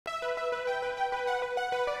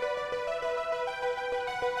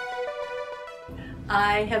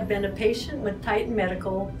I have been a patient with Titan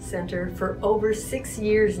Medical Center for over 6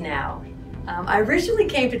 years now. I originally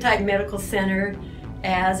came to Titan Medical Center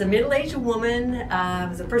as a middle-aged woman. I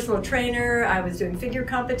was a personal trainer, I was doing figure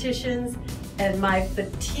competitions, and my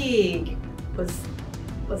fatigue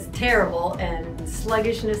was terrible, and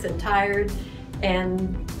sluggishness and tired.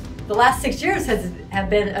 And the last 6 years have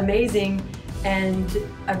been amazing, and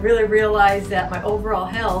I really realized that my overall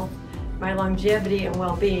health, my longevity and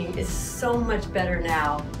well-being is so much better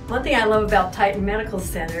now. One thing I love about Titan Medical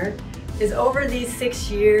Center is over these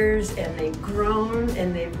 6 years, and they've grown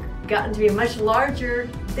and they've gotten to be a much larger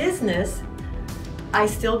business, I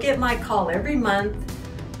still get my call every month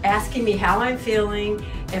asking me how I'm feeling,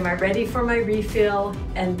 am I ready for my refill,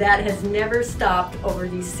 and that has never stopped over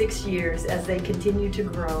these 6 years as they continue to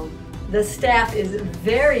grow. The staff is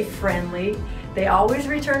very friendly. They always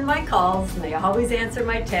return my calls, and they always answer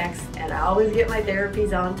my texts, and I always get my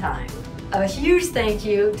therapies on time. A huge thank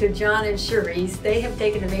you to John and Cherise. They have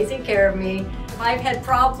taken amazing care of me. If I've had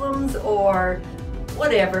problems or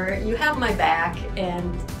whatever, you have my back,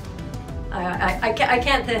 and I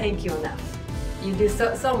can't thank you enough. You do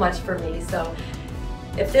so much for me. So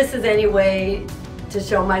if this is any way to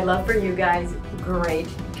show my love for you guys, great,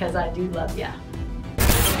 because I do love you.